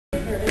On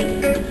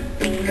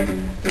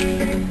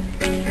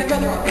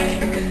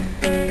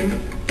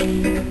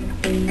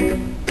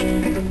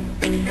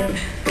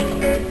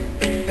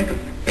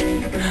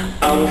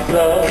the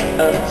floor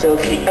of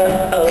Tokyo,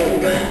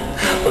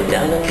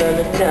 down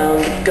another town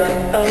to go.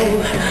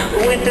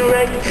 With the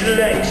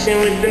recollection,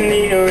 with the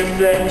near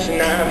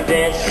reflection, I'm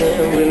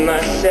dancing with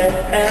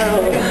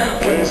myself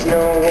when there's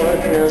no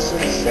one else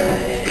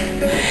inside.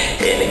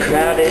 In a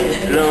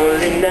crowded,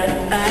 lonely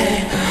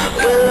night,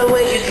 well, I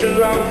waited too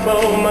long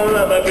for my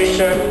love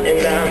vibration,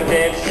 and I'm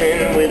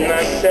dancing with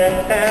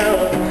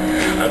myself.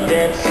 I'm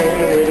dancing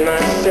with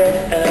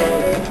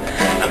myself.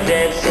 I'm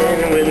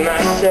dancing with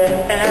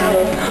myself.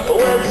 Well,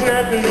 there's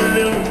nothing to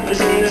lose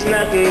and there's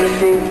nothing to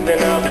prove,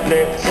 and I'll be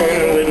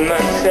dancing with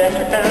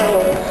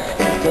myself.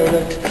 If I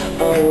looked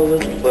all over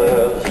the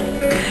world,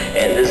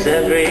 and there's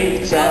every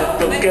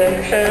type of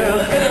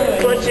girl,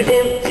 but your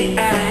empty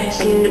eyes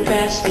seem to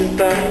pass me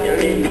by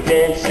and leave me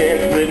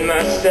dancing with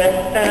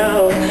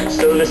myself.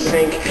 So let's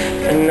sink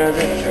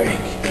another drink,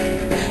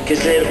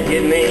 'cause it'll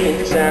give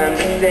me time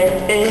to think.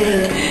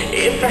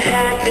 If I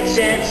had the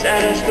chance,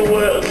 I'd ask the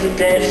world to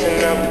dance,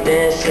 and I'm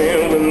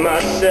dancing with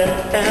myself.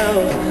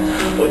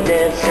 Oh,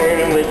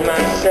 dancing with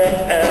myself.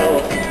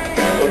 Oh,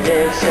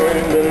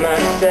 dancing with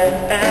myself.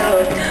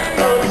 Oh,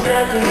 there's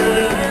nothing to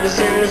lose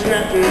and there's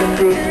nothing to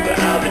prove, but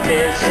I'll be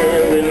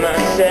dancing with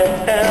myself.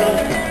 Oh,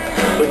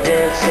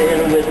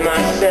 dancing with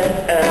myself.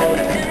 Oh,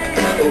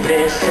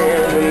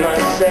 dancing with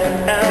myself.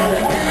 Oh,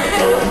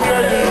 there's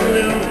nothing to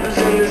lose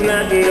and there's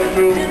nothing to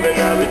prove, and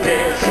I'll be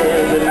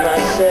dancing with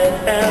myself.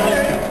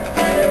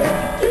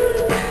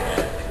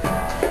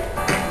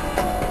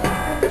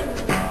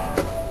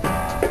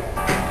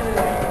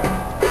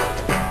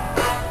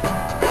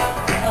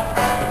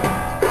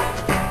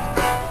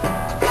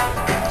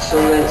 So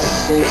let's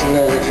sink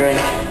another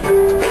drink,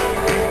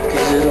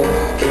 'cause it'll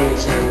give me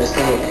time to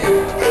think.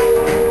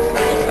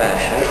 If I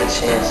had the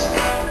chance,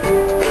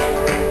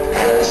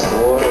 I'd ask the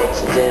world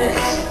to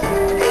dance,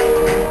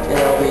 and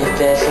I'll be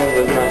dancing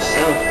with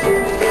myself.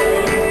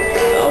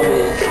 I'll be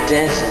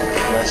dancing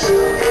with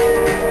myself.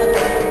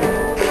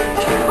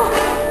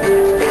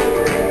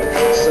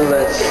 So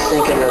let's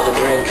sink another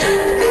drink,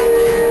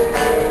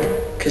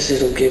 'cause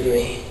it'll give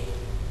me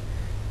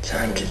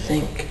time to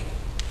think.